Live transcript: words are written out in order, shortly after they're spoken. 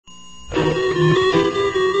Good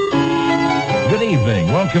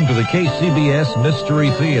evening. Welcome to the CBS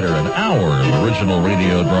Mystery Theater, an hour of original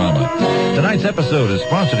radio drama. Tonight's episode is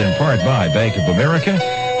sponsored in part by Bank of America,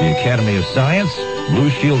 the Academy of Science, Blue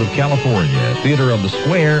Shield of California, Theater of the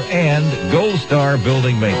Square, and Gold Star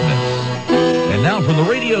Building Maintenance. And now from the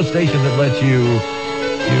radio station that lets you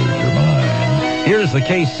use your mind, here's the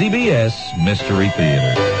CBS Mystery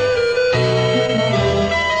Theater.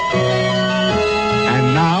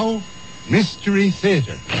 And now, Mystery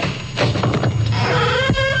Theater.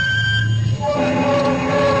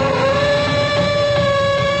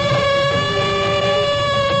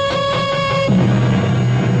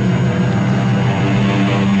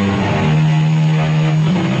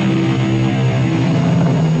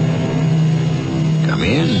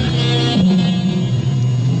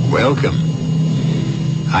 Welcome.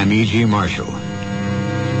 I'm E.G. Marshall.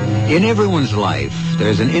 In everyone's life,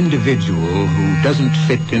 there's an individual who doesn't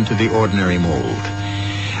fit into the ordinary mold.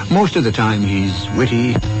 Most of the time, he's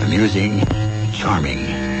witty, amusing, charming.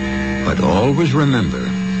 But always remember,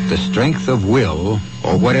 the strength of will,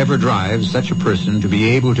 or whatever drives such a person to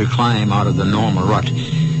be able to climb out of the normal rut,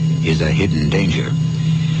 is a hidden danger.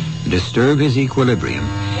 Disturb his equilibrium,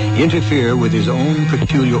 interfere with his own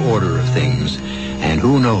peculiar order of things, and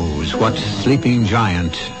who knows what sleeping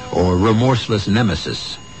giant or remorseless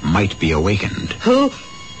nemesis might be awakened.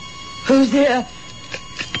 Who's there?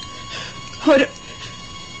 What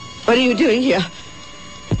are you doing here?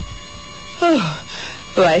 Oh,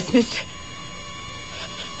 bless, mister.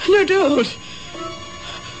 No, don't.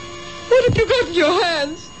 What have you got in your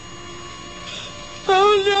hands?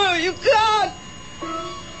 Oh, no, you can't.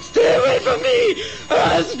 Stay away from me, or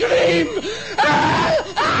I'll scream.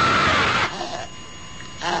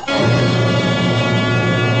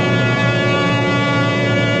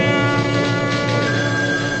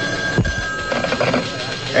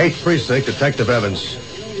 Eighth Precinct, Detective Evans.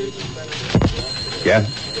 Yeah?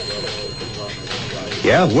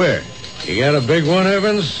 Yeah, where? You got a big one,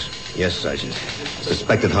 Evans? Yes, Sergeant.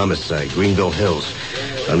 Suspected homicide, Greenville Hills.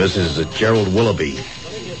 And this is Gerald Willoughby.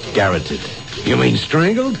 Garroted. You mean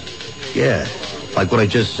strangled? Yeah, like what I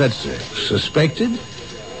just said, sir. Suspected?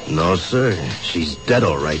 No, sir. She's dead,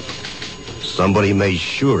 all right. Somebody made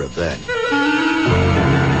sure of that.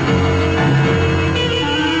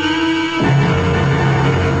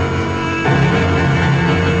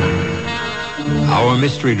 Our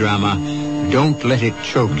mystery drama, Don't Let It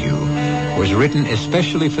Choke You, was written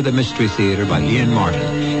especially for the Mystery Theater by Ian Martin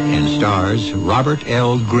and stars Robert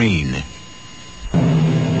L. Greene.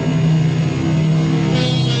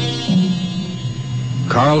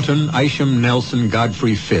 Carlton Isham Nelson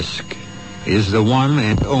Godfrey Fisk is the one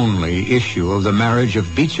and only issue of the marriage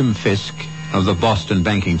of Beecham Fisk of the Boston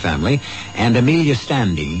banking family and Amelia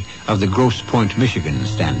Standing of the Grosse Pointe, Michigan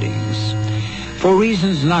standings. For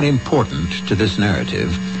reasons not important to this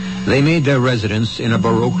narrative, they made their residence in a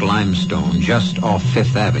Baroque limestone just off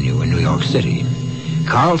Fifth Avenue in New York City.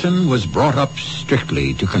 Carlton was brought up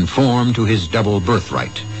strictly to conform to his double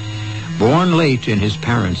birthright. Born late in his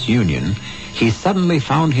parents' union, he suddenly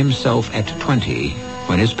found himself at 20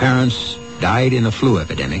 when his parents died in a flu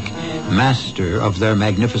epidemic, master of their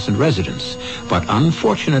magnificent residence, but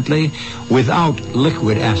unfortunately without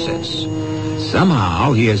liquid assets.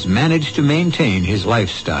 Somehow he has managed to maintain his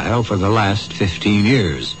lifestyle for the last 15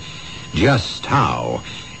 years. Just how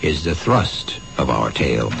is the thrust of our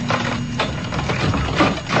tale.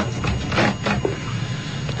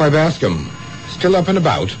 Why, Bascom, still up and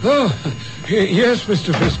about? Oh, yes,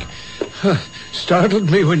 Mr. Fisk.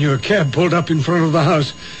 Startled me when your cab pulled up in front of the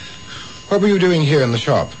house. What were you doing here in the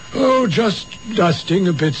shop? Oh, just dusting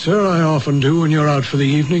a bit, sir. I often do when you're out for the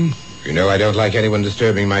evening. You know I don't like anyone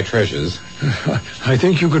disturbing my treasures. I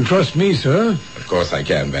think you can trust me, sir. Of course I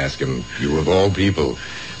can, Bascom. You of all people.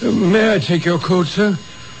 May I take your coat, sir?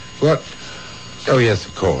 What? Oh, yes,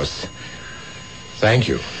 of course. Thank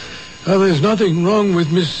you. There's nothing wrong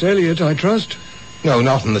with Miss Elliot, I trust? No,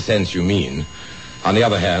 not in the sense you mean. On the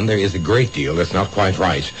other hand, there is a great deal that's not quite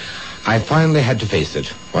right. I finally had to face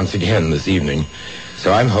it once again this evening.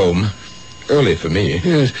 So I'm home. Early for me.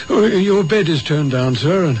 Yes. Oh, your bed is turned down,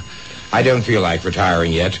 sir, and I don't feel like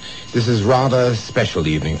retiring yet. This is rather a special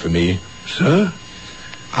evening for me. Sir?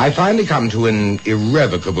 I finally come to an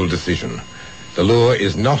irrevocable decision. The lure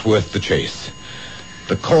is not worth the chase.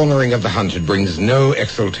 The cornering of the hunted brings no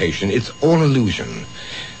exultation. It's all illusion.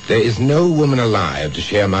 There is no woman alive to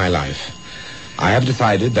share my life. I have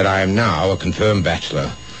decided that I am now a confirmed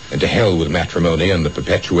bachelor, and to hell with matrimony and the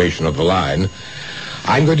perpetuation of the line.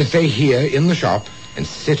 I'm going to stay here in the shop and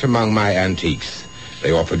sit among my antiques.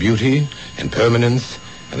 They offer beauty and permanence,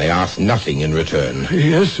 and they ask nothing in return.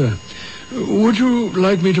 Yes, sir. Would you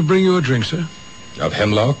like me to bring you a drink, sir? Of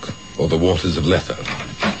hemlock or the waters of Lether?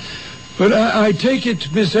 But I take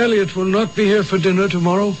it Miss Elliot will not be here for dinner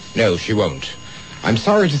tomorrow? No, she won't. I'm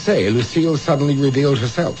sorry to say Lucille suddenly revealed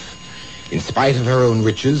herself. In spite of her own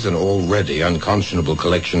riches and already unconscionable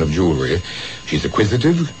collection of jewelry, she's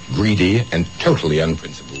acquisitive, greedy, and totally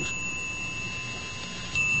unprincipled.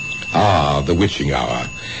 Ah, the witching hour,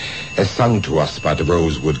 as sung to us by the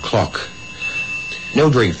rosewood clock. No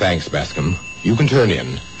drink, thanks, Bascom. You can turn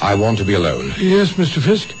in. I want to be alone. Yes, Mr.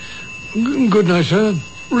 Fisk. Good night, sir.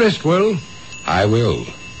 Rest well. I will,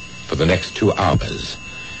 for the next 2 hours.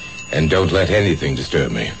 And don't let anything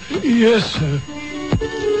disturb me. Yes, sir.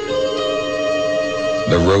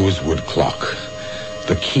 The rosewood clock,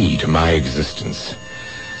 the key to my existence.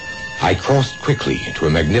 I crossed quickly to a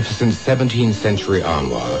magnificent 17th century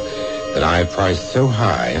armoire that I have priced so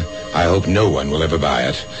high, I hope no one will ever buy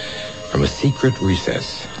it. From a secret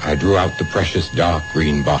recess, I drew out the precious dark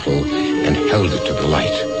green bottle and held it to the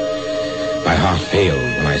light. My heart failed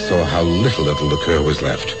when I saw how little of the liqueur was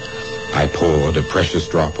left. I poured a precious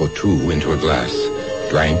drop or 2 into a glass,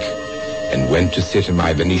 drank, and went to sit in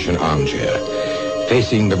my Venetian armchair,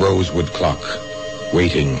 facing the rosewood clock,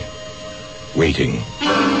 waiting.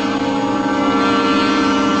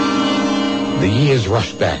 The years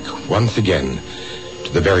rushed back once again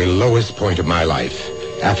to the very lowest point of my life,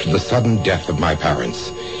 after the sudden death of my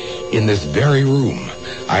parents. In this very room,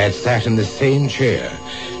 I had sat in the same chair,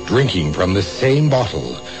 drinking from the same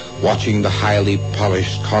bottle, watching the highly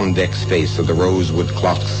polished convex face of the rosewood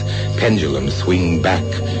clock's pendulum swing back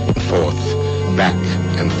and forth, back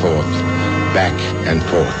and forth, back and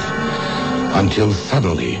forth, until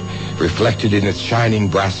suddenly, reflected in its shining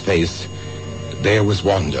brass face, there was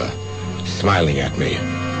Wanda, smiling at me.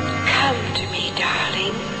 Come to me,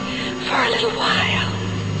 darling, for a little while.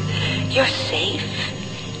 You're safe,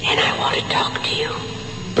 and I want to talk to you.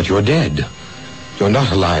 But you're dead. You're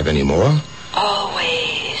not alive anymore.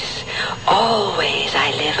 Always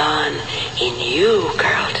I live on in you,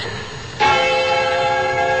 Carlton.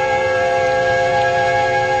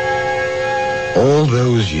 All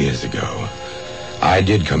those years ago, I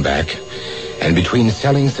did come back, and between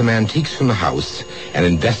selling some antiques from the house and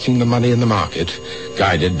investing the money in the market,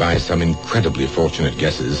 guided by some incredibly fortunate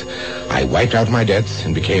guesses, I wiped out my debts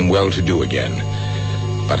and became well-to-do again.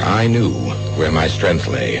 But I knew where my strength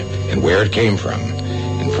lay and where it came from,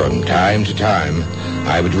 and from time to time,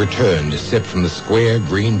 I would return to sip from the square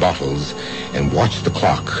green bottles and watch the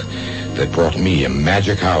clock that brought me a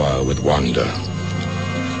magic hour with Wanda.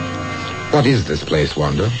 What is this place,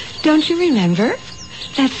 Wanda? Don't you remember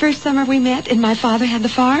that first summer we met and my father had the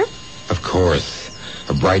farm? Of course.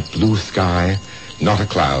 A bright blue sky, not a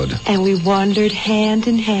cloud. And we wandered hand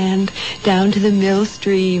in hand down to the mill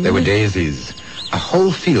stream. There were daisies, a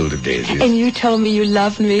whole field of daisies. And you told me you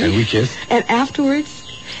loved me. And we kissed. And afterwards,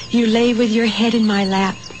 you lay with your head in my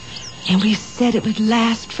lap. And we said it would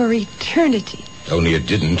last for eternity. Only it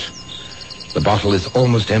didn't. The bottle is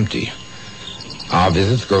almost empty. Our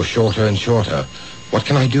visits grow shorter and shorter. What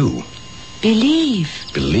can I do? Believe.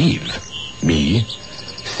 Believe? Me?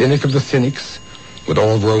 Cynic of the cynics? With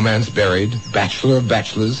all romance buried? Bachelor of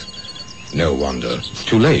bachelors? No, Wanda. It's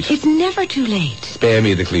too late. It's never too late. Spare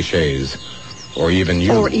me the cliches. Or even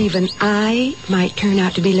you. Or even I might turn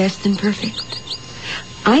out to be less than perfect.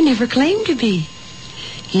 I never claimed to be.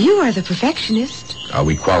 You are the perfectionist. Are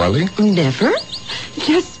we quarreling? Never.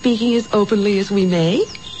 Just speaking as openly as we may.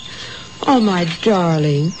 Oh, my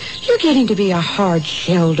darling, you're getting to be a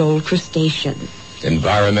hard-shelled old crustacean.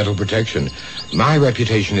 Environmental protection. My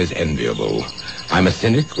reputation is enviable. I'm a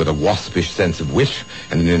cynic with a waspish sense of wit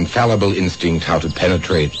and an infallible instinct how to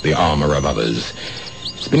penetrate the armor of others.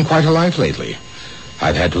 It's been quite a life lately.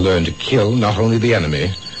 I've had to learn to kill not only the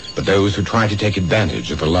enemy, but those who try to take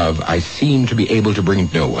advantage of the love I seem to be able to bring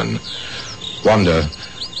no one. Wanda,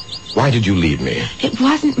 why did you leave me? It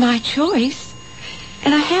wasn't my choice,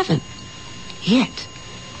 and I haven't. Yet.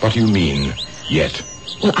 What do you mean, yet?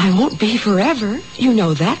 Well, I won't be forever. You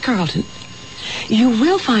know that, Carlton. You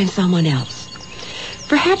will find someone else.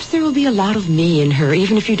 Perhaps there will be a lot of me in her,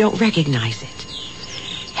 even if you don't recognize it.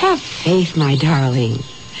 Have faith, my darling.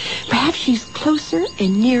 Perhaps she's closer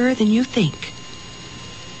and nearer than you think.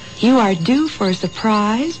 You are due for a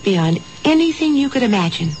surprise beyond anything you could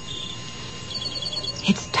imagine.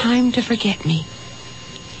 It's time to forget me.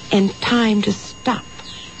 And time to stop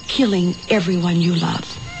killing everyone you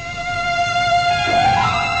love.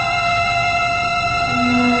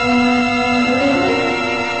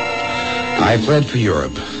 I fled for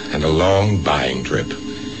Europe and a long buying trip.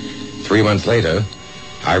 3 months later,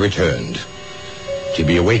 I returned, to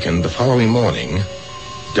be awakened the following morning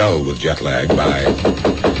dull with jet lag. Bye.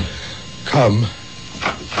 Come.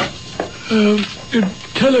 A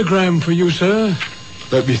telegram for you, sir.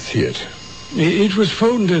 Let me see it. It was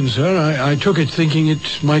phoned in, sir. I took it thinking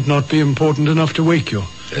it might not be important enough to wake you.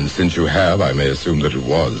 And since you have, I may assume that it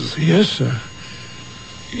was. Yes, sir.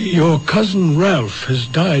 Your cousin Ralph has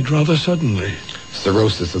died rather suddenly.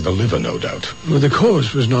 Cirrhosis of the liver, no doubt. Well, the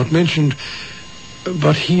cause was not mentioned,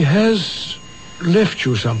 but he has left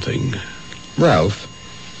you something. Ralph?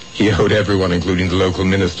 He owed everyone, including the local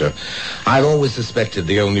minister. I've always suspected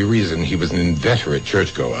the only reason he was an inveterate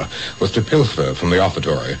churchgoer was to pilfer from the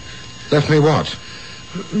offertory. Left me what?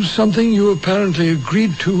 Something you apparently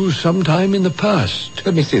agreed to sometime in the past.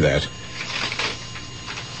 Let me see that.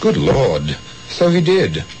 Good Lord. So he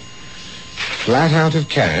did. Flat out of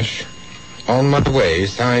cash. On my way,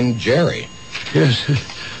 signed Jerry. Yes.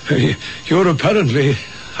 You're apparently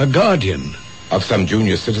a guardian. Of some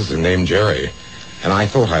junior citizen named Jerry. And I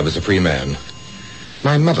thought I was a free man.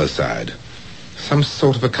 My mother's side. Some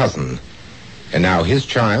sort of a cousin. And now his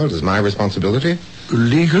child is my responsibility?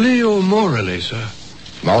 Legally or morally, sir?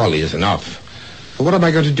 Morally is enough. But what am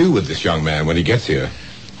I going to do with this young man when he gets here?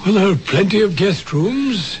 Well, there are plenty of guest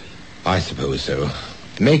rooms. I suppose so.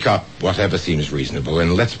 Make up whatever seems reasonable,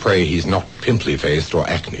 and let's pray he's not pimply-faced or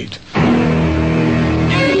acneed.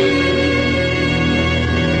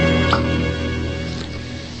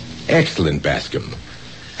 Excellent, Bascom.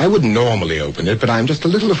 I wouldn't normally open it, but I'm just a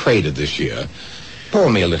little afraid of this year. Pour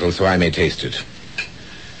me a little so I may taste it.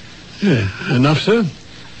 Yeah, enough, sir?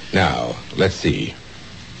 Now, let's see.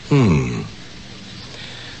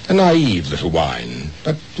 A naive little wine,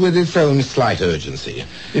 but with its own slight urgency.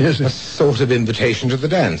 Yes, sir. A sort of invitation to the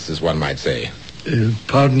dance, as one might say.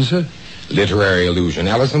 Pardon, sir? Literary allusion,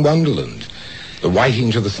 Alice in Wonderland. The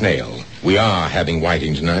whiting to the snail. We are having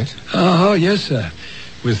whiting tonight. Ah, yes, sir.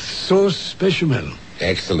 With sauce bechamel.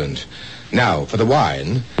 Excellent. Now, for the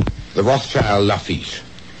wine, the Rothschild Lafitte.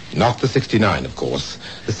 Not the 69, of course.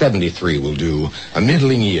 The 73 will do. A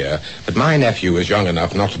middling year, but my nephew is young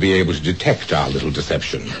enough not to be able to detect our little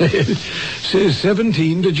deception.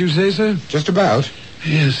 17, did you say, sir? Just about.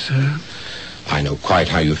 Yes, sir. I know quite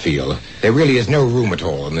how you feel. There really is no room at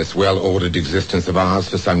all in this well-ordered existence of ours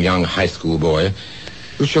for some young high school boy.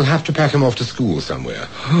 We shall have to pack him off to school somewhere.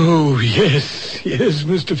 Oh, yes,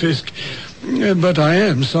 Mr. Fisk. But I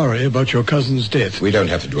am sorry about your cousin's death. We don't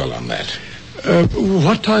have to dwell on that.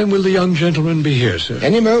 What time will the young gentleman be here, sir?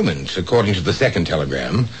 Any moment, according to the second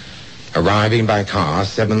telegram. Arriving by car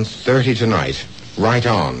 7:30 tonight. Right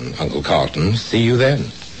on, Uncle Carlton. See you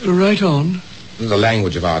then. Right on. The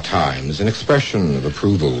language of our times, an expression of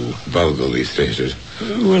approval, vulgarly stated.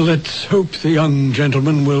 Well, let's hope the young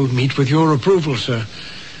gentleman will meet with your approval, sir.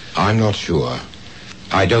 I'm not sure.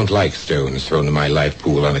 I don't like stones thrown in my life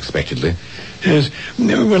pool unexpectedly. Yes.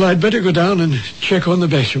 Well, I'd better go down and check on the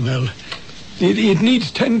bechamel. It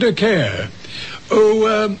needs tender care.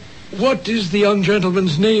 Oh, what is the young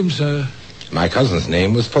gentleman's name, sir? My cousin's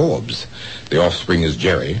name was Forbes. The offspring is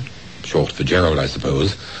Jerry. Short for Gerald, I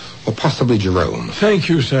suppose. Or possibly Jerome. Thank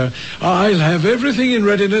you, sir. I'll have everything in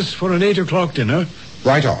readiness for an 8 o'clock dinner.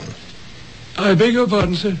 Right on. I beg your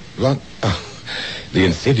pardon, sir. What? Oh, the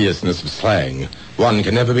insidiousness of slang. One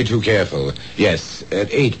can never be too careful. Yes,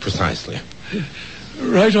 at 8 precisely.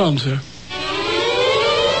 Right on, sir.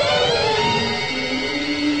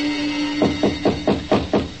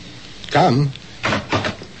 Come.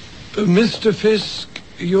 Mr. Fisk,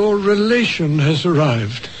 your relation has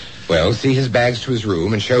arrived. Well, see his bags to his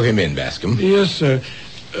room and show him in, Bascom. Yes, sir.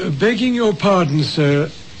 Begging your pardon, sir,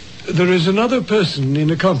 there is another person in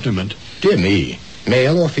accompaniment. Dear me.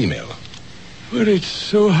 Male or female? Well, it's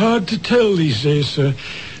so hard to tell these days, sir.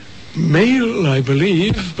 Male, I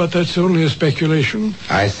believe, but that's only a speculation.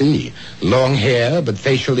 I see. Long hair, but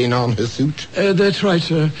facially non-hirsute? That's right,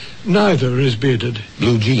 sir. Neither is bearded.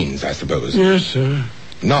 Blue jeans, I suppose. Yes, sir.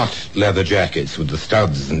 Not leather jackets with the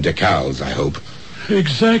studs and decals, I hope.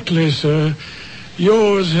 Exactly, sir.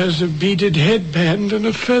 Yours has a beaded headband and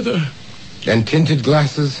a feather. And tinted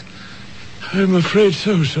glasses? I'm afraid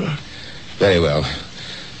so, sir. Very well.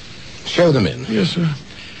 Show them in. Yes, sir.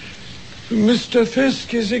 Mr.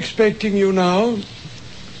 Fisk is expecting you now.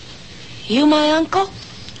 You my uncle?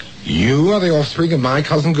 You are the offspring of my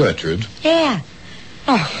cousin Gertrude. Yeah.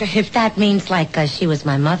 Oh, if that means like she was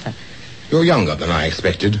my mother. You're younger than I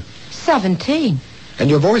expected. 17. And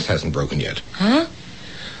your voice hasn't broken yet. Huh?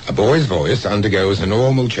 A boy's voice undergoes a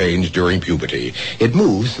normal change during puberty. It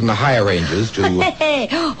moves from the higher ranges to... Hey,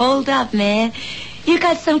 hold up, man. You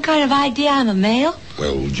got some kind of idea I'm a male?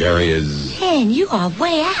 Well, Jerry is... Man, you are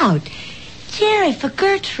way out. Jerry for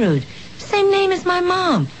Gertrude. Same name as my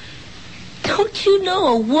mom. Don't you know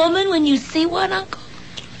a woman when you see one, Uncle?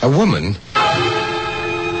 A woman?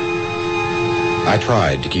 I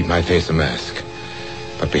tried to keep my face a mask,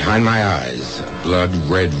 but behind my eyes,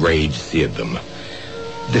 blood-red rage seared them.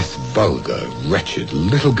 This vulgar, wretched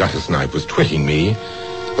little gutter snipe was twitting me,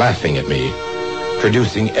 laughing at me,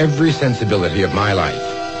 producing every sensibility of my life.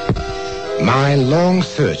 My long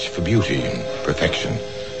search for beauty and perfection.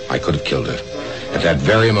 I could have killed her. At that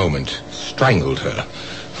very moment, strangled her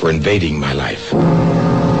for invading my life.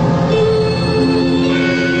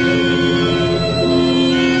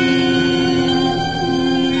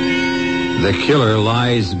 The killer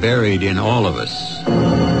lies buried in all of us,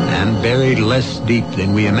 and buried less deep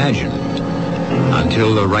than we imagined,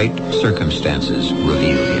 until the right circumstances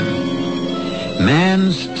reveal him.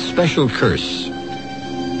 Man's special curse,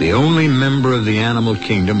 the only member of the animal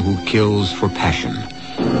kingdom who kills for passion,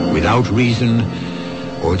 without reason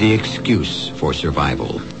or the excuse for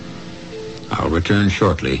survival. I'll return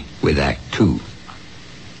shortly with Act 2.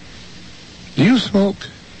 Do you smoke?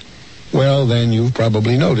 Well, then you've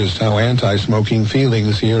probably noticed how anti-smoking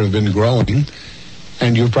feelings here have been growing.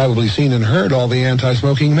 And you've probably seen and heard all the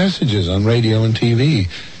anti-smoking messages on radio and TV,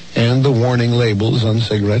 and the warning labels on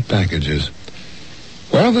cigarette packages.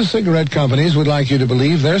 Well, the cigarette companies would like you to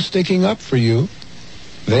believe they're sticking up for you.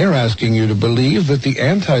 They're asking you to believe that the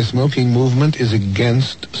anti-smoking movement is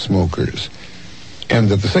against smokers, and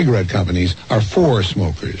that the cigarette companies are for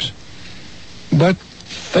smokers. But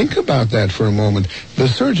think about that for a moment. The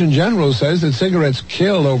Surgeon General says that cigarettes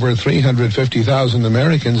kill over 350,000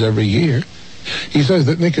 Americans every year. He says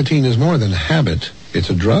that nicotine is more than a habit.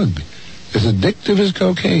 It's a drug, as addictive as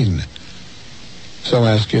cocaine. So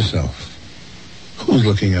ask yourself, who's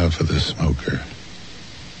looking out for the smoker?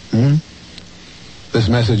 This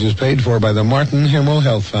message is paid for by the Martin Himmel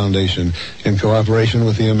Health Foundation in cooperation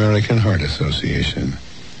with the American Heart Association.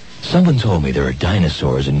 Someone told me there are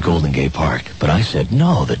dinosaurs in Golden Gate Park, but I said,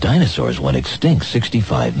 no, the dinosaurs went extinct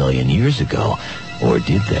 65 million years ago. Or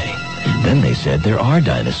did they? Then they said there are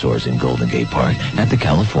dinosaurs in Golden Gate Park at the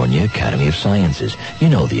California Academy of Sciences. You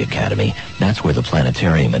know the Academy. That's where the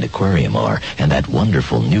planetarium and aquarium are, and that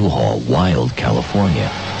wonderful new hall, Wild,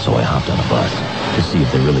 California. So I hopped on a bus to see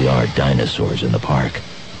if there really are dinosaurs in the park.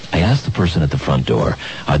 I asked the person at the front door,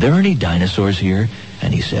 are there any dinosaurs here?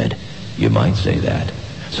 And he said, you might say that.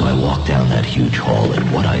 So I walked down that huge hall,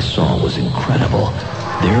 and what I saw was incredible.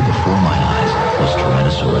 There before my eyes was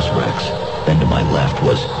Tyrannosaurus Rex. Then to my left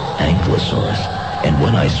was Ankylosaurus. And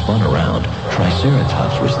when I spun around,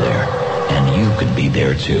 Triceratops was there. And you could be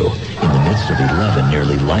there too, in the midst of 11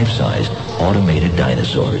 nearly life-sized automated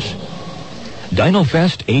dinosaurs.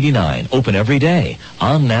 DinoFest 89, open every day.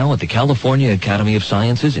 On now at the California Academy of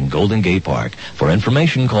Sciences in Golden Gate Park. For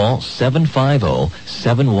information, call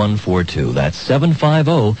 750-7142. That's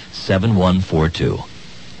 750-7142.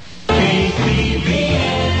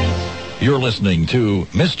 You're listening to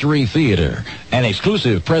Mystery Theater, an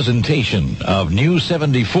exclusive presentation of News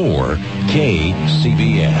 74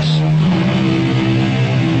 KCBS.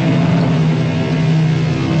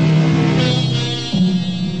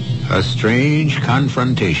 A strange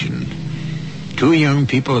confrontation. Two young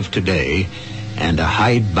people of today and a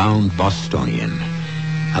hidebound Bostonian.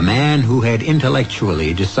 A man who had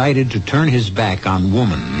intellectually decided to turn his back on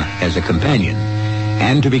woman as a companion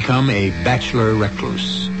and to become a bachelor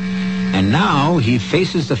recluse. And now he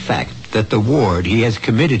faces the fact that the ward he has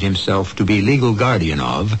committed himself to be legal guardian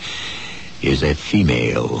of is a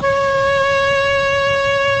female.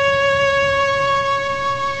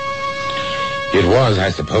 It was, I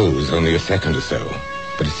suppose, only a second or so,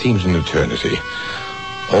 but it seemed an eternity.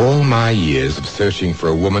 All my years of searching for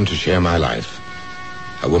a woman to share my life,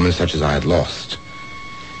 a woman such as I had lost,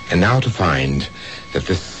 and now to find that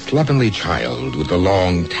this slovenly child with the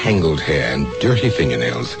long, tangled hair and dirty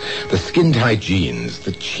fingernails, the skin-tight jeans,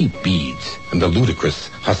 the cheap beads, and the ludicrous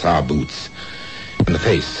hussar boots, and the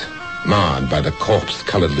face marred by the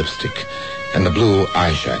corpse-colored lipstick and the blue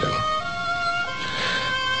eyeshadow.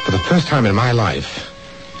 For the first time in my life,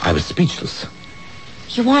 I was speechless.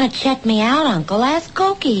 You want to check me out, Uncle? Ask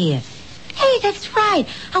Cokie here. Hey, that's right.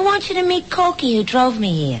 I want you to meet Cokie, who drove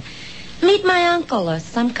me here. Meet my uncle or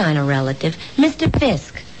some kind of relative, Mr.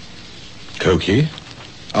 Fisk. Cokie?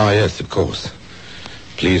 Ah, yes, of course.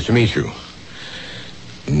 Pleased to meet you.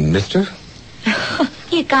 Mister?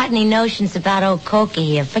 You got any notions about old Cokie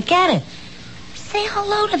here? Forget it. Say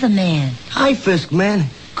hello to the man. Hi, Fisk, man.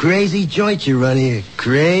 Crazy joint you run here.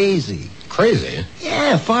 Crazy. Crazy?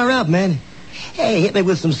 Yeah, far out, man. Hey, hit me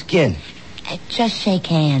with some skin. Just shake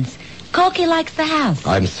hands. Cokie likes the house.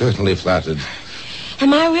 I'm certainly flattered.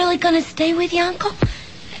 Am I really going to stay with you, Uncle?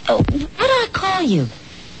 What do I call you?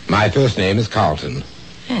 My first name is Carlton.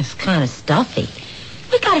 That's kind of stuffy.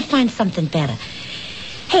 We gotta find something better.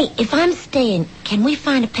 Hey, if I'm staying, can we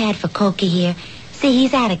find a pad for Cokie here? See,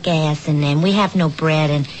 he's out of gas, and we have no bread,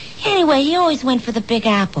 and anyway, he always went for the Big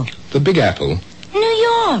Apple. The Big Apple? New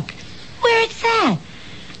York. Where it's at.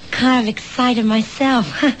 Kind of excited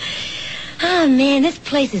myself. Oh, man, this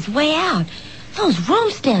place is way out. Those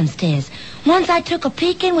rooms downstairs. Ones I took a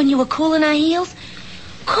peek in when you were cooling our heels.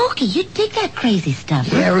 Cokie, you dig that crazy stuff,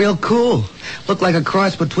 huh? Yeah, real cool. Looked like a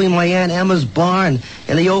cross between my Aunt Emma's barn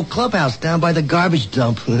and the old clubhouse down by the garbage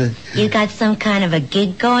dump. You got some kind of a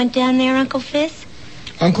gig going down there, Uncle Fizz?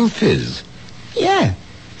 Uncle Fizz? Yeah.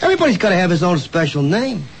 Everybody's got to have his own special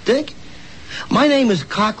name, Dick. My name is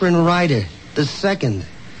Cochrane Ryder II.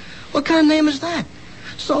 What kind of name is that?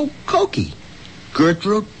 So, Cokie,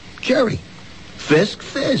 Gertrude, Jerry, Fisk,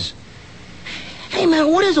 Fizz. Hey,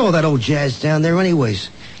 man, what is all that old jazz down there anyways?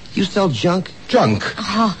 You sell junk? Junk?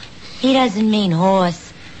 Oh, he doesn't mean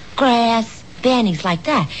horse, grass, bannies like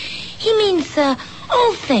that. He means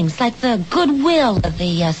old things like the Goodwill of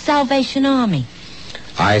the Salvation Army.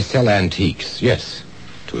 I sell antiques, yes,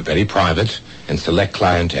 to a very private and select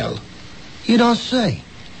clientele. You don't say.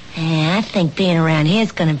 Yeah, I think being around here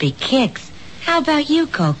is going to be kicks. How about you,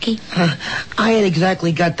 Cokie? I ain't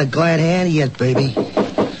exactly got the glad hand yet, baby.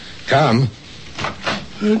 Come.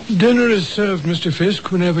 Dinner is served, Mr.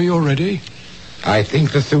 Fisk, whenever you're ready. I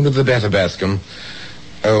think the sooner the better, Bascom.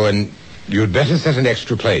 Oh, and you'd better set an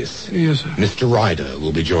extra place. Yes, sir. Mr. Ryder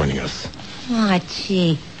will be joining us. Oh,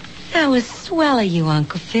 gee. That was swell of you,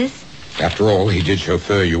 Uncle Fizz. After all, he did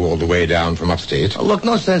chauffeur you all the way down from upstate. Oh, look,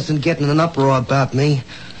 no sense in getting an uproar about me.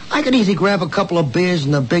 I could easily grab a couple of beers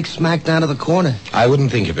and a big smack down to the corner. I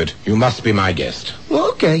wouldn't think of it. You must be my guest.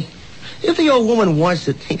 Well, okay. If the old woman wants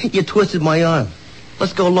it, you twisted my arm.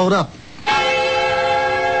 Let's go load up.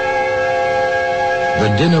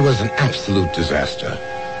 The dinner was an absolute disaster.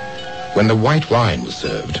 When the white wine was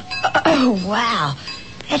served... Oh, wow.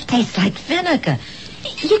 That tastes like vinegar.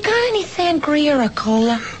 You got any sangria or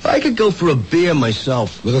cola? I could go for a beer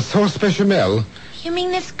myself. With a sauce bechamel? You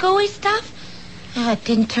mean this gooey stuff? Oh, it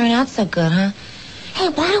didn't turn out so good, huh? Hey,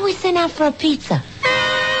 why don't we send out for a pizza?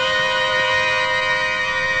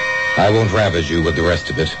 I won't ravage you with the rest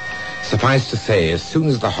of it. Suffice to say, as soon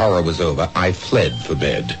as the horror was over, I fled for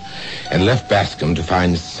bed and left Bascom to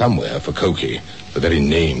find somewhere for Cokie, the very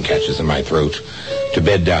name catches in my throat, to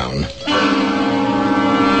bed down.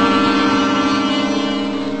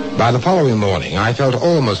 By the following morning, I felt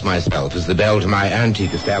almost myself as the bell to my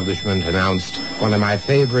antique establishment announced one of my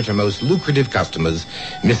favorite and most lucrative customers,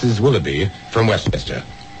 Mrs. Willoughby from Westchester.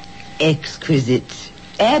 Exquisite.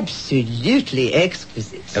 Absolutely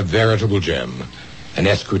exquisite. A veritable gem. An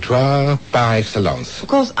escritoire par excellence. Of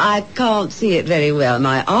course, I can't see it very well.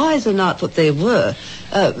 My eyes are not what they were.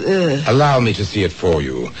 Allow me to see it for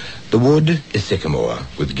you. The wood is sycamore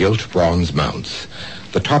with gilt bronze mounts.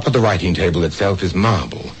 The top of the writing table itself is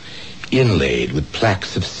marble, inlaid with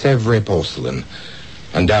plaques of Sèvres porcelain.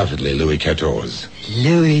 Undoubtedly Louis XIV.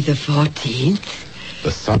 Louis the 14th?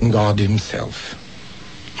 The sun god himself.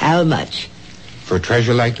 How much? For a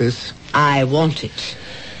treasure like this? I want it.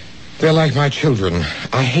 They're like my children.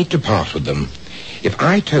 I hate to part with them. If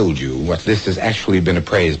I told you what this has actually been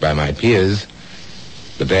appraised by my peers,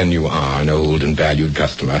 but then you are an old and valued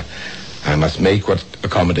customer. I must make what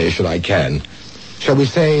accommodation I can. Shall we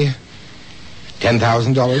say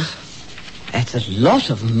 $10,000? That's a lot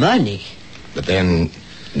of money. But then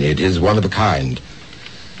it is one of a kind.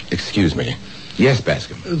 Excuse me. Yes,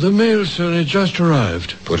 Bascom. The mail, sir, it just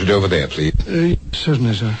arrived. Put it over there, please.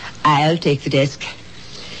 Certainly, sir. I'll take the desk.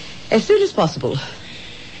 As soon as possible.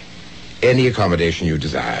 Any accommodation you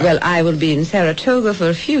desire. Well, I will be in Saratoga for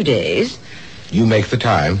a few days. You make the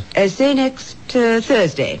time. Say next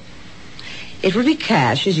Thursday. It will be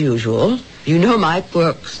cash as usual. You know my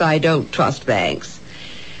quirks. I don't trust banks.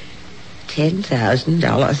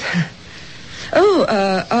 $10,000.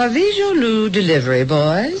 Oh, are these your new delivery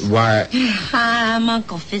boys? Why? I'm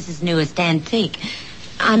Uncle Fizz's newest antique.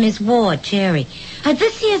 I'm his ward, Jerry.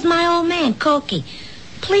 This here's my old man, Cokie.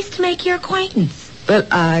 Pleased to make your acquaintance. Well,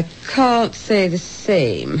 I can't say the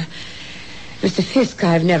same. Mr. Fisk,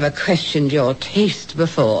 I've never questioned your taste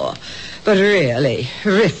before. But really,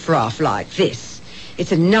 riff-raff like this,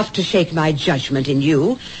 it's enough to shake my judgment in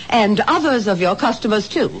you and others of your customers,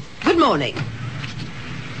 too. Good morning.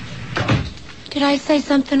 Did I say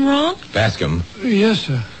something wrong? Bascom. Yes,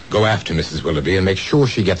 sir. Go after Mrs. Willoughby and make sure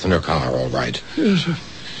she gets in her car all right. Yes, sir.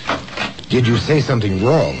 Did you say something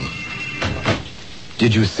wrong?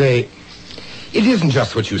 Did you say... It isn't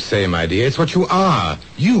just what you say, my dear. It's what you are.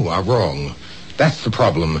 You are wrong. That's the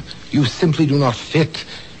problem. You simply do not fit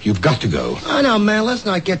You've got to go. Oh, no, man, let's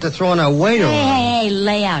not get to throwing our weight around. Hey,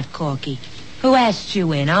 lay out, Corky. Who asked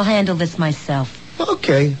you in? I'll handle this myself.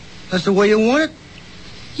 Okay, that's the way you want it.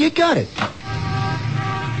 You got it.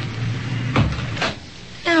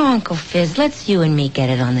 Now, Uncle Fizz, let's you and me get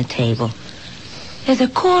it on the table. There's a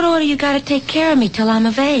court order you gotta take care of me till I'm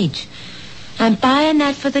of age. I'm buying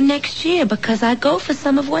that for the next year because I go for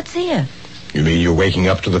some of what's here. You mean you're waking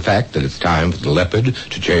up to the fact that it's time for the leopard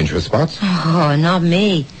to change her spots? Oh, not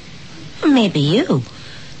me. Maybe you.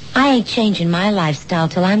 I ain't changing my lifestyle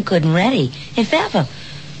till I'm good and ready, if ever.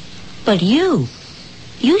 But you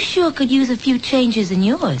sure could use a few changes in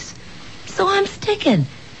yours. So I'm sticking,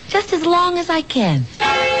 just as long as I can.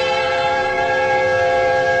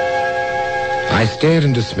 I stared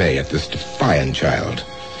in dismay at this defiant child.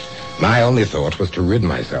 My only thought was to rid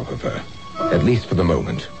myself of her, at least for the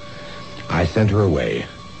moment. I sent her away.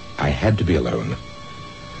 I had to be alone.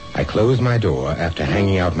 I closed my door after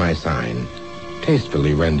hanging out my sign,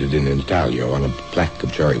 tastefully rendered in intaglio on a plaque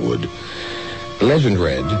of cherry wood. The legend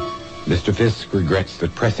read, Mr. Fisk regrets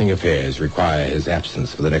that pressing affairs require his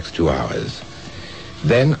absence for the next 2 hours.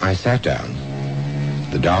 Then I sat down,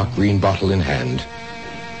 the dark green bottle in hand,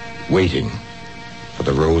 waiting for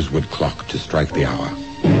the rosewood clock to strike the hour.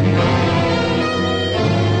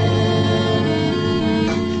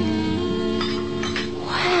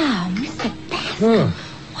 Wow, Mr. Bascom.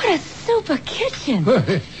 What a super kitchen.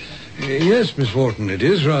 Yes, Miss Wharton, it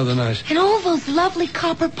is rather nice. And all those lovely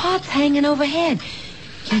copper pots hanging overhead.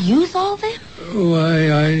 You use all them?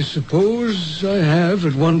 Why, I suppose I have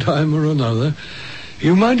at one time or another.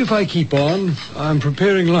 You mind if I keep on? I'm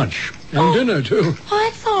preparing lunch. And dinner, too. Oh,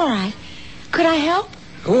 that's all right. Could I help?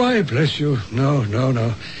 Oh, I bless you. No.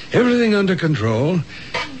 Everything under control.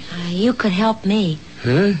 You could help me.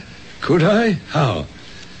 Huh? Could I? How?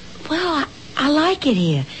 Well, I like it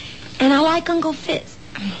here. And I like Uncle Fitz.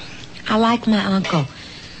 I like my uncle.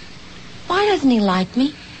 Why doesn't he like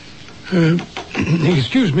me?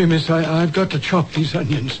 Excuse me, miss. I've got to chop these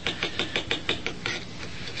onions.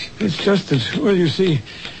 It's just that, well, you see,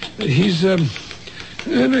 he's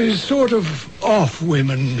sort of off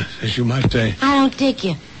women, as you might say. I don't dig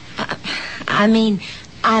you. I mean,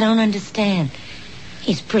 I don't understand.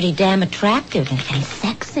 He's pretty damn attractive and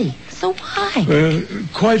sexy. So why? Well,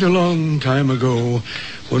 quite a long time ago,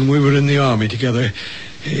 when we were in the army together,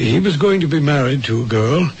 he was going to be married to a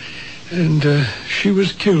girl, and she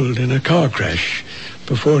was killed in a car crash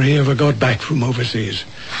before he ever got back from overseas.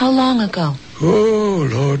 How long ago? Oh,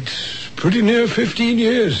 Lord, pretty near 15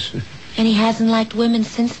 years. And he hasn't liked women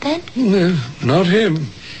since then? No, not him.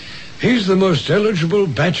 He's the most eligible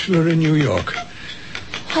bachelor in New York.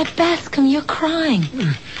 Why, Bascom, you're crying.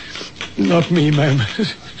 Not me, ma'am.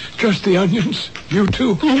 Just the onions. You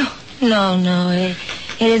too. No.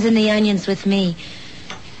 It isn't the onions with me.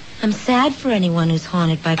 I'm sad for anyone who's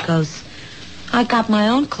haunted by ghosts. I got my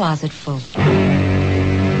own closet full.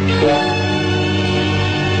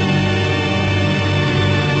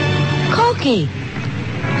 Cokie,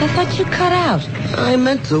 I thought you cut out. I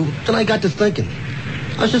meant to. Then I got to thinking.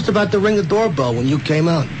 I was just about to ring the doorbell when you came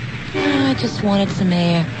out. I just wanted some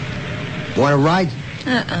air. Want a ride?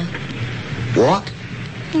 Walk?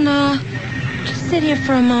 No. Just sit here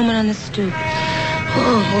for a moment on the stoop.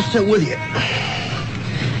 Oh, I'll sit with you.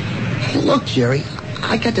 Hey, look, Jerry,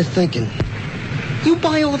 I got to thinking. You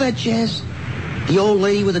buy all that jazz? The old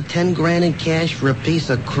lady with the 10 grand in cash for a piece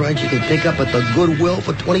of crud you can pick up at the Goodwill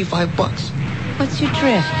for $25. What's your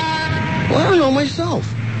drift? Well, I don't know myself.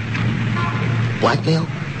 Blackmail?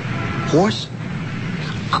 Horse?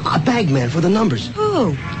 A bagman for the numbers.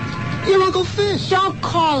 Who? Your Uncle Fizz. Don't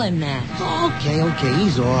call him that. Okay,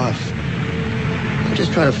 he's off. I'm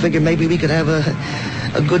just trying to figure maybe we could have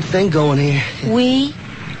a good thing going here. We?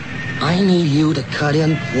 I need you to cut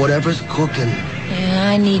in whatever's cooking. Yeah,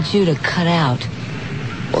 I need you to cut out.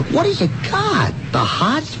 Look, what do you got? The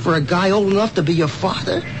hots for a guy old enough to be your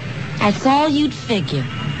father? That's all you'd figure.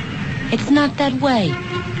 It's not that way.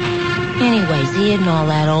 Anyways, he isn't all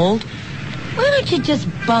that old. Why don't you just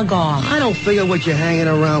bug off? I don't figure what you're hanging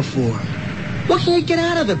around for. What can you get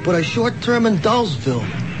out of it but a short term in Dullsville?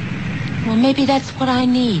 Well, maybe that's what I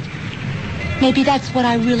need. Maybe that's what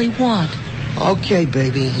I really want. Okay,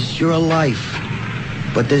 baby, it's your life.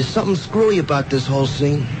 But there's something screwy about this whole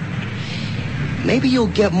scene. Maybe you'll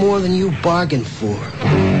get more than you bargained for.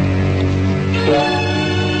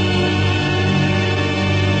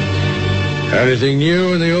 Anything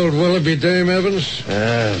new in the old Willoughby dame, Evans?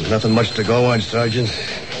 Nothing much to go on, Sergeant.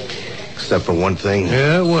 Except for one thing.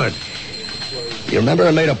 Yeah, what? You remember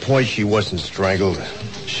I made a point she wasn't strangled?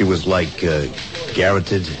 She was like,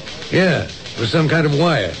 garroted? Yeah, with some kind of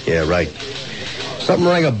wire. Yeah, right. Something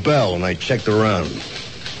rang a bell, and I checked around.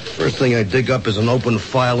 First thing I dig up is an open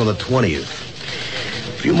file on the 20th.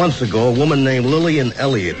 A few months ago, a woman named Lillian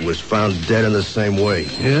Elliott was found dead in the same way.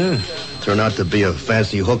 Yeah? Turned out to be a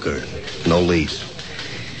fancy hooker. No leads.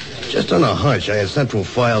 Just on a hunch, I had Central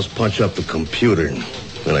Files punch up the computer,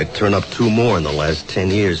 and I turned up 2 more in the last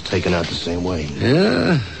 10 years taken out the same way.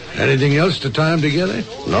 Yeah? Anything else to tie them together?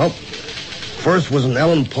 Nope. First was an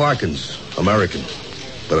Ellen Parkins, American.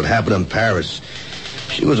 But it happened in Paris.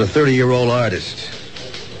 She was a 30-year-old artist.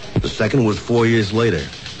 The second was 4 years later,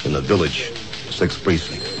 in the Village, 6th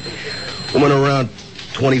Precinct. Woman around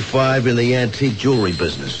 25 in the antique jewelry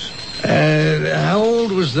business. How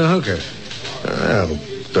old was the hooker?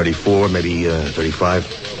 34, maybe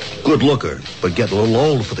 35. Good looker, but getting a little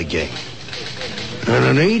old for the game. And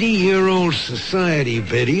an 80-year-old society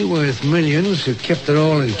Betty worth millions who kept it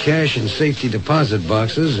all in cash and safety deposit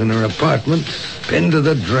boxes in her apartment, pinned to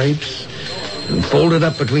the drapes, and folded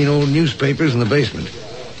up between old newspapers in the basement.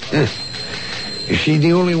 Is she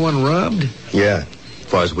the only one robbed? Yeah, as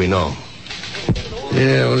far as we know.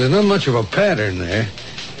 Yeah, well, there's not much of a pattern there.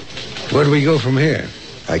 Where do we go from here?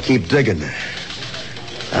 I keep digging.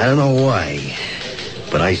 I don't know why,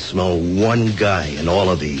 but I smell one guy in all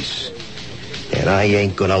of these. And I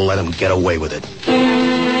ain't gonna let him get away with it.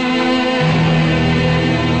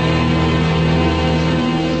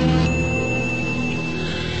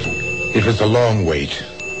 It was a long wait.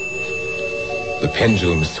 The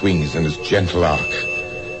pendulum swings in its gentle arc.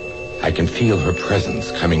 I can feel her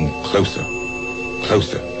presence coming closer,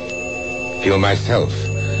 closer. Feel myself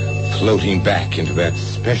floating back into that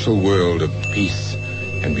special world of peace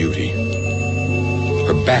and beauty.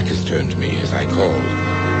 Her back is turned to me as I call,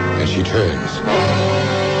 and she turns.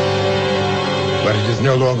 But it is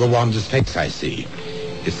no longer Wanda's face I see.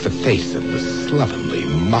 It's the face of the slovenly,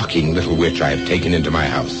 mocking little witch I have taken into my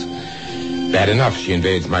house. Bad enough she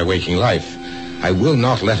invades my waking life. I will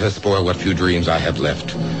not let her spoil what few dreams I have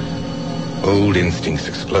left. Old instincts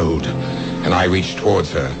explode, and I reach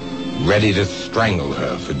towards her, ready to strangle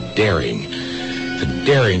her for daring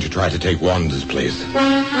to try to take Wanda's place.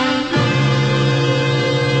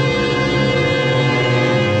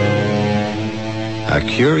 A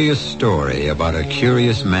curious story about a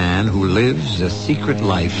curious man who lives a secret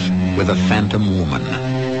life with a phantom woman.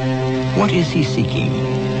 What is he seeking?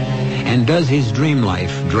 And does his dream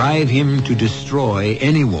life drive him to destroy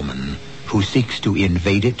any woman who seeks to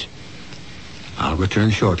invade it? I'll return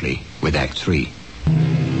shortly with Act 3.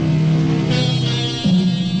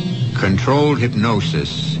 Controlled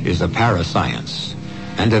hypnosis is a parascience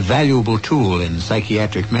and a valuable tool in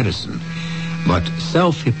psychiatric medicine. But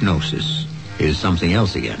self-hypnosis is something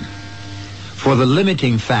else again. For the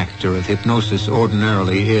limiting factor of hypnosis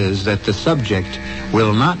ordinarily is that the subject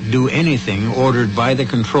will not do anything ordered by the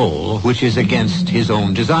control which is against his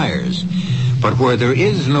own desires. But where there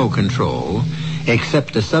is no control,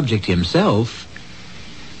 except the subject himself,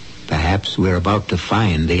 perhaps we're about to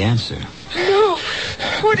find the answer. No!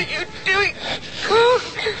 What are you doing? Carl?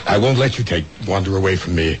 I won't let you take Wanda away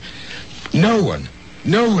from me. No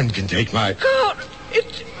one can take my... Carl,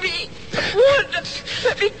 it's me. Wanda,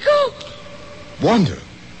 let me go. Wanda?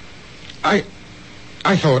 I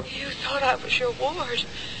thought... You thought I was your ward.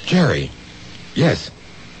 Jerry. Yes.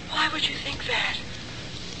 Why would you think that?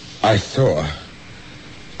 I thought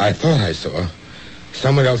I saw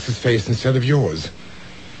someone else's face instead of yours.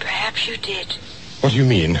 Perhaps you did. What do you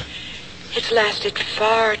mean? It's lasted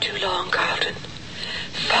far too long, Carlton.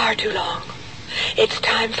 Far too long. It's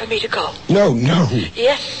time for me to go. No.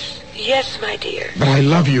 Yes, my dear. But I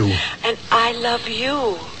love you. And I love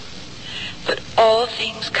you. But all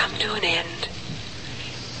things come to an end.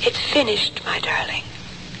 It's finished, my darling.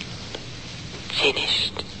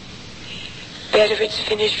 Finished. Better it's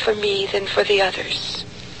finished for me than for the others.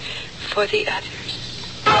 For the others.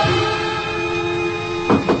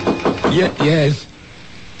 Yes.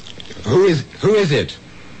 Who is it?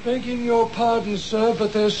 Begging your pardon, sir,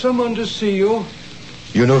 but there's someone to see you.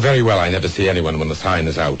 You know very well I never see anyone when the sign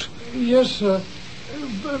is out. Yes, sir.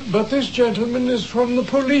 But this gentleman is from the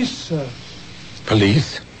police, sir.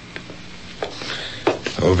 Police?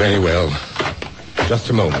 Oh, very well. Just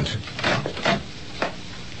a moment.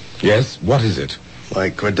 Yes, what is it? My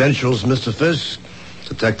credentials, Mr. Fisk.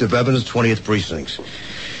 Detective Evans, 20th Precinct.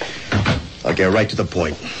 I'll get right to the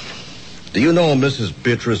point. Do you know Mrs.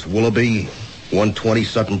 Beatrice Willoughby, 120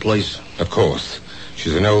 Sutton Place? Of course.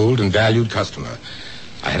 She's an old and valued customer.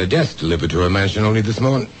 I had a desk delivered to her mansion only this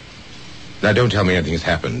morning. Now, don't tell me anything's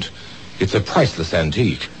happened. It's a priceless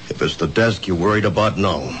antique. If it's the desk you're worried about,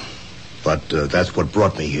 no. But that's what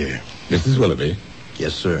brought me here. Mrs. Willoughby?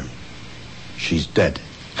 Yes, sir. She's dead.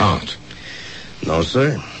 Aunt? No,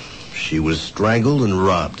 sir. She was strangled and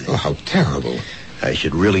robbed. Oh, how terrible. I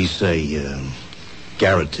should really say,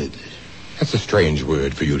 garroted. That's a strange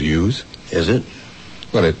word for you to use. Is it?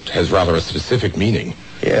 Well, it has rather a specific meaning.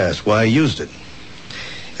 Yeah, that's why I used it.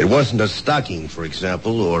 It wasn't a stocking, for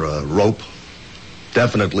example, or a rope.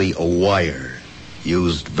 Definitely a wire,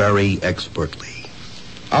 used very expertly.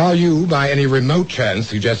 Are you, by any remote chance,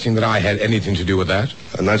 suggesting that I had anything to do with that?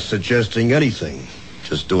 I'm not suggesting anything.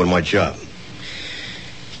 Just doing my job.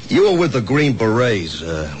 You were with the Green Berets,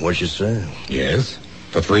 weren't you, sir? Yes,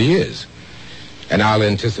 for 3 years. And I'll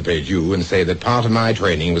anticipate you and say that part of my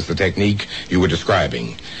training was the technique you were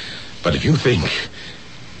describing. But if you think...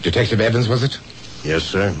 Detective Evans, was it? Yes,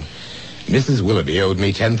 sir. Mrs. Willoughby owed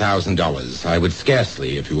me $10,000. I would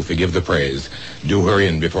scarcely, if you'll forgive the praise, do her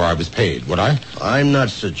in before I was paid, would I? I'm not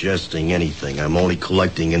suggesting anything. I'm only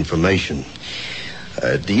collecting information.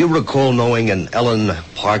 Do you recall knowing an Ellen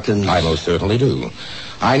Parkins? I most certainly do.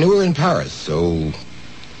 I knew her in Paris, 10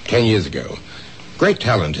 years ago. Great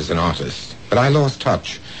talent as an artist, but I lost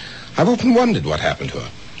touch. I've often wondered what happened to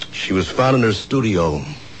her. She was found in her studio,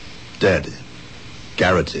 dead,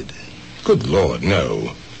 garroted. Good Lord,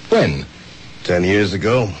 no. When? 10 years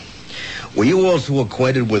ago. Were you also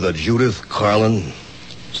acquainted with a Judith Carlin?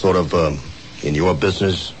 Sort of, in your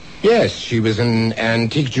business? Yes, she was in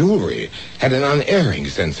antique jewelry. Had an unerring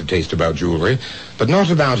sense of taste about jewelry, but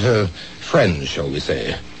not about her friends, shall we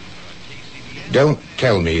say. Don't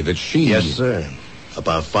tell me that she... Yes, sir.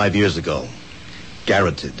 About 5 years ago.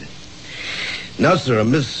 Garroted. Now, sir, a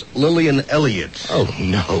Miss Lillian Elliott. Oh,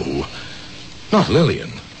 no. Not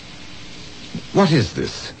Lillian. What is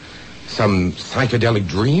this? Some psychedelic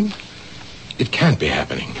dream? It can't be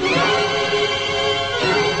happening.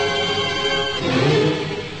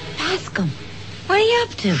 Bascom, what are you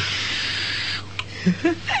up to?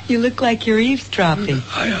 You look like you're eavesdropping.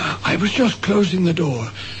 I was just closing the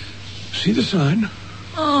door. See the sign?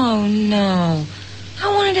 Oh, no. I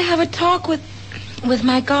wanted to have a talk with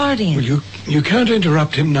my guardian. Well, you can't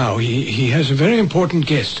interrupt him now. He has a very important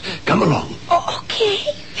guest. Come along. Oh, okay,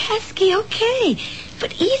 Pesky, okay.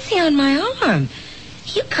 But easy on my arm.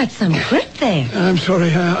 You got some grip there. I'm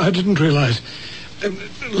sorry, I didn't realize.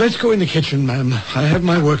 Let's go in the kitchen, ma'am. I have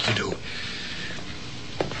my work to do.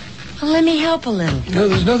 Well, let me help a little. No,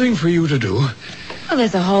 there's nothing for you to do. Well,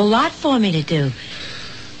 there's a whole lot for me to do.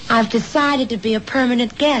 I've decided to be a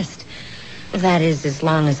permanent guest. That is, as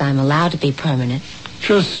long as I'm allowed to be permanent.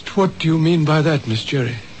 Just what do you mean by that, Miss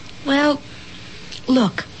Jerry? Well,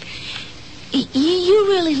 look. You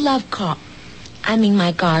really love Carl. I mean,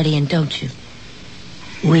 my guardian, don't you?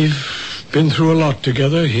 We've been through a lot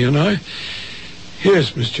together, he and I.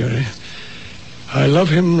 Yes, Miss Jerry. I love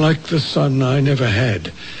him like the son I never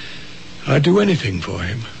had. I'd do anything for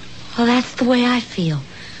him. Well, that's the way I feel.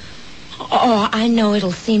 Oh, I know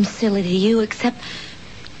it'll seem silly to you, except...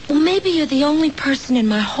 Well, maybe you're the only person in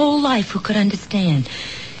my whole life who could understand.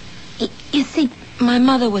 You see, my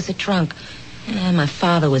mother was a drunk, and my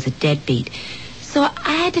father was a deadbeat. So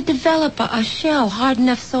I had to develop a shell hard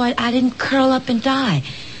enough so I didn't curl up and die.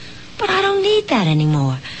 But I don't need that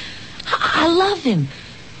anymore. I love him.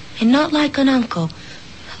 And not like an uncle,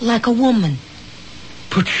 like a woman.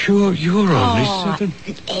 But sure, you're only 7.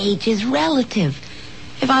 Age is relative.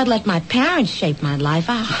 If I'd let my parents shape my life,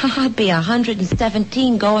 I'd be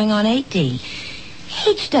 117 going on 18.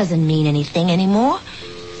 Age doesn't mean anything anymore.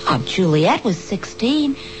 Oh, Juliet was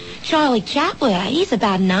 16. Charlie Chaplin, he's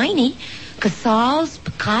about 90. Casals,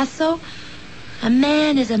 Picasso. A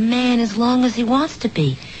man is a man as long as he wants to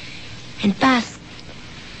be. And Bas,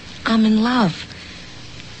 I'm in love.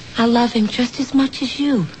 I love him just as much as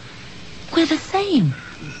you. We're the same.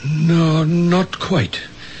 No, not quite.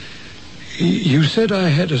 You said I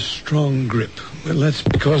had a strong grip. Well, that's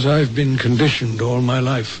because I've been conditioned all my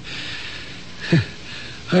life.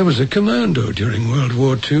 I was a commando during World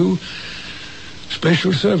War II.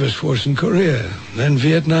 Special Service Force in Korea, then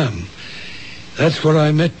Vietnam. That's where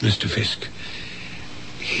I met Mr. Fisk.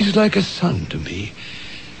 He's like a son to me,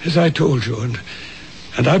 as I told you,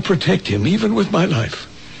 and I protect him even with my life.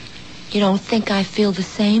 You don't think I feel the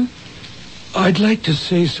same? I'd like to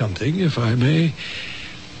say something, if I may.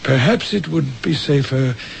 Perhaps it would be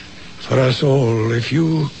safer for us all if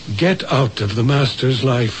you get out of the Master's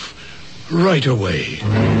life right away.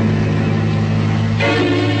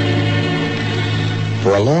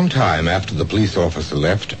 For a long time after the police officer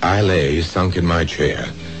left, I lay sunk in my chair,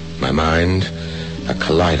 my mind a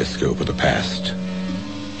kaleidoscope of the past.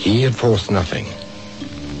 He had forced nothing.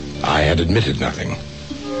 I had admitted nothing.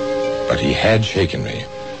 But he had shaken me.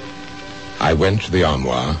 I went to the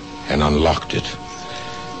armoire and unlocked it.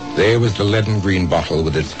 There was the leaden green bottle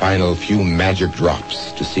with its final few magic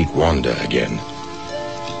drops to seek Wanda again.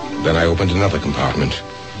 Then I opened another compartment.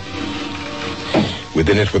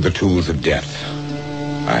 Within it were the tools of death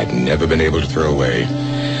I'd never been able to throw away.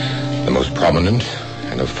 The most prominent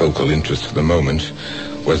and of focal interest for the moment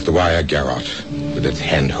was the wire garrote with its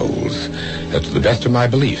handholds that, to the best of my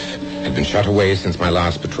belief, had been shut away since my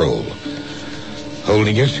last patrol.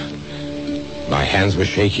 Holding it, my hands were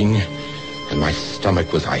shaking and my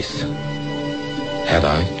stomach was ice. Had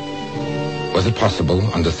I? Was it possible,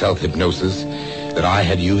 under self-hypnosis, that I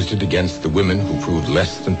had used it against the women who proved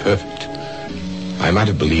less than perfect? I might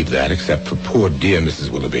have believed that, except for poor dear Mrs.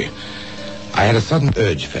 Willoughby. I had a sudden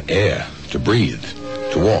urge for air, to breathe,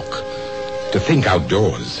 to walk, to think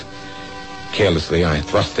outdoors. Carelessly, I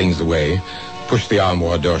thrust things away, pushed the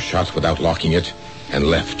armoire door shut without locking it, and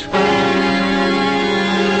left.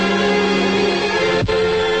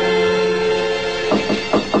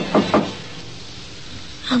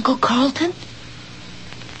 Uncle Carlton?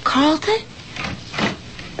 Carlton?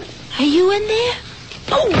 Are you in there?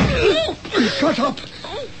 Oh, shut up.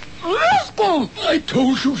 Let's go. I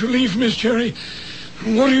told you to leave, Miss Cherry.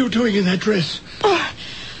 What are you doing in that dress? Well,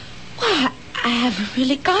 I haven't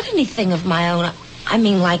really got anything of my own. I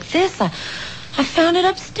mean, like this. I found it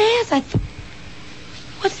upstairs.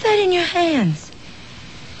 What's that in your hands?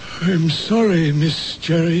 I'm sorry, Miss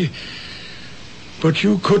Cherry, but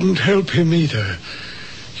you couldn't help him either.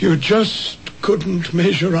 You just couldn't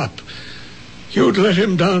measure up. You'd let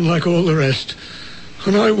him down like all the rest,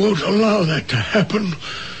 and I won't allow that to happen.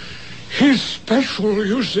 He's special,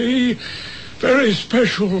 you see. Very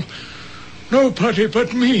special. Nobody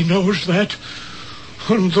but me knows that.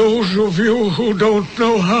 And those of you who don't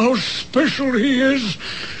know how special he is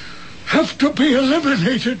have to be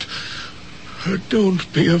eliminated.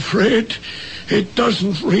 Don't be afraid. It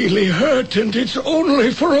doesn't really hurt, and it's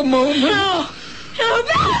only for a moment. No,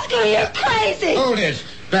 Bascom, you're crazy. Hold it,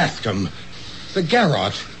 Bascom. The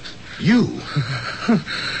garrote. You.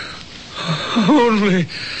 Only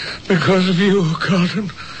because of you,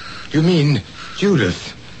 Carlton. You mean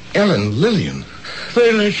Judith, Ellen, Lillian?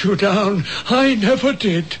 They let you down. I never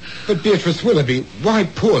did. But Beatrice Willoughby, why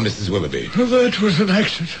poor Mrs. Willoughby? That was an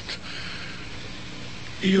accident.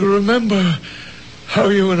 You remember how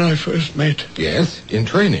you and I first met? Yes, in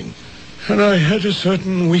training. And I had a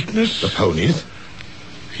certain weakness. The ponies?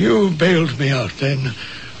 You bailed me out then.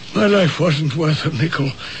 My life wasn't worth a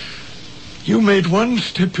nickel. You made one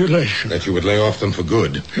stipulation. That you would lay off them for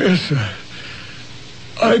good. Yes, sir.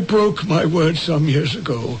 I broke my word some years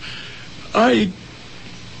ago. I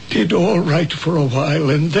did all right for a while,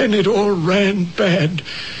 and then it all ran bad.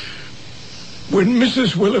 When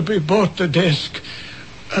Mrs. Willoughby bought the desk,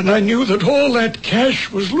 and I knew that all that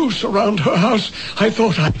cash was loose around her house, I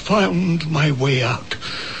thought I'd found my way out.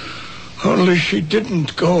 Only she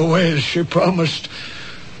didn't go away as she promised,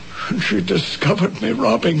 and she discovered me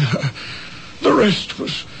robbing her. The rest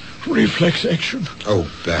was reflex action. Oh,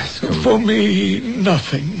 Bascom. For me,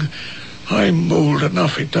 nothing. I'm old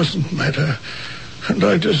enough, it doesn't matter. And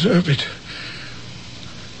I deserve it.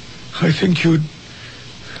 I think you'd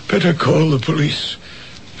better call the police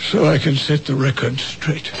so I can set the record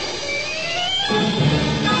straight.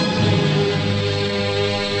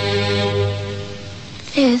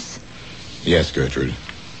 Fizz, Yes, Gertrude.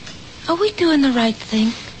 are we doing the right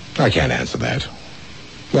thing? I can't answer that.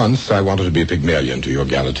 Once I wanted to be a Pygmalion to your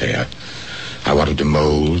Galatea. I wanted to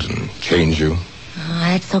mold and change you. Oh,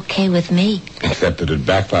 that's okay with me. Except that it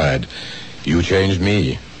backfired. You changed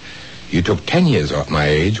me. You took 10 years off my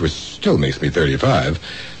age, which still makes me 35,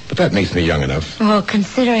 but that makes me young enough. Well,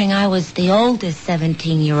 considering I was the oldest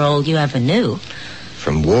 17-year-old you ever knew.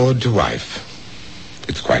 From ward to wife.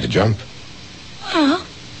 It's quite a jump. Well,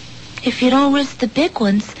 if you don't risk the big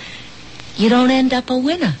ones, you don't end up a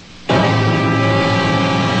winner.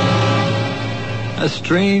 A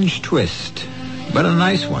strange twist, but a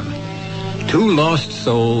nice one. Two lost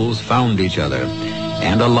souls found each other,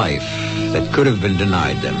 and a life that could have been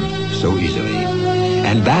denied them so easily.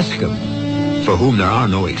 And Bascom, for whom there are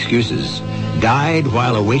no excuses, died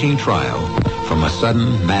while awaiting trial from a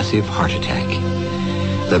sudden massive heart attack.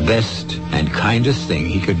 The best and kindest thing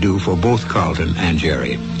he could do for both Carlton and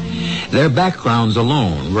Jerry. Their backgrounds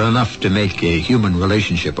alone were enough to make a human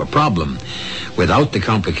relationship a problem without the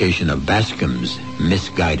complication of Bascom's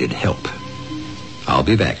misguided help. I'll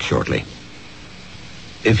be back shortly.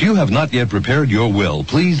 If you have not yet prepared your will,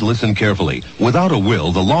 please listen carefully. Without a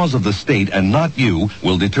will, the laws of the state and not you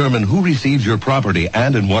will determine who receives your property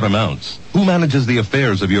and in what amounts, who manages the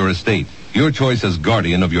affairs of your estate, Your choice as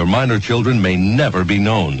guardian of your minor children may never be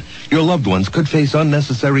known. Your loved ones could face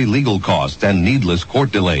unnecessary legal costs and needless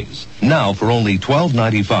court delays. Now, for only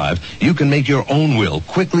 $12.95, you can make your own will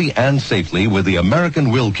quickly and safely with the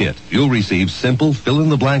American Will Kit. You'll receive simple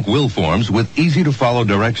fill-in-the-blank will forms with easy-to-follow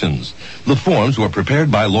directions. The forms were prepared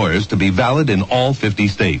by lawyers to be valid in all 50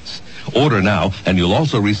 states. Order now, and you'll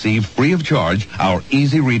also receive free of charge our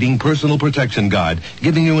easy-reading personal protection guide,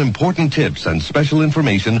 giving you important tips and special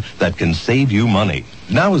information that can save you money.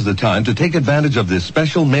 Now is the time to take advantage of this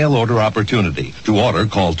special mail order opportunity. To order,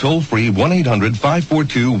 call toll-free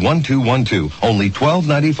 1-800-542-1212. Only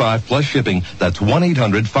 $12.95 plus shipping. That's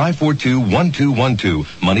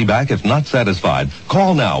 1-800-542-1212. Money back if not satisfied.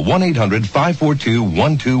 Call now,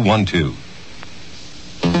 1-800-542-1212.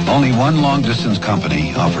 Only one long-distance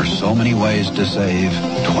company offers so many ways to save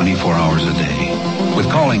 24 hours a day. With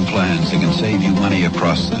calling plans that can save you money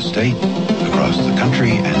across the state, across the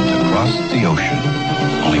country, and across the ocean.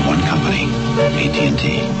 Only one company,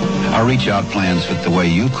 AT&T. Our reach-out plans fit the way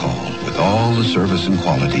you call with all the service and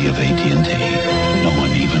quality of AT&T. No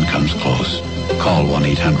one even comes close. Call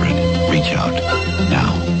 1-800-REACH-OUT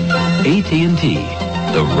now. AT&T,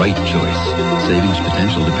 the right choice. Savings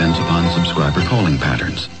potential depends upon subscriber calling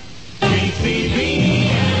patterns.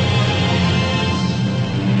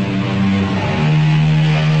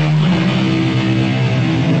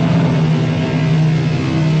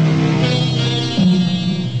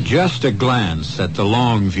 Just a glance at the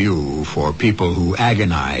long view for people who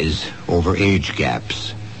agonize over age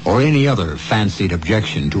gaps or any other fancied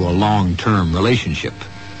objection to a long-term relationship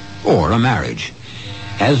or a marriage.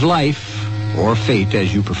 As life, or fate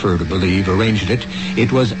as you prefer to believe, arranged it,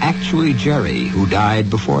 it was actually Jerry who died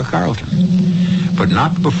before Carlton. But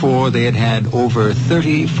not before they had had over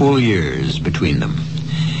 30 full years between them.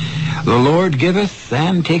 The Lord giveth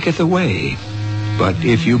and taketh away, but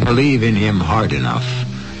if you believe in him hard enough,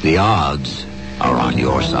 the odds are on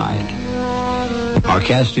your side. Our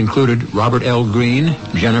cast included Robert L. Green,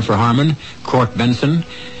 Jennifer Harmon, Court Benson,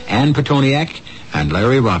 Ann Petoniak, and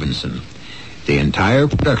Larry Robinson. The entire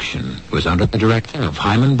production was under the direction of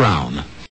Hyman Brown.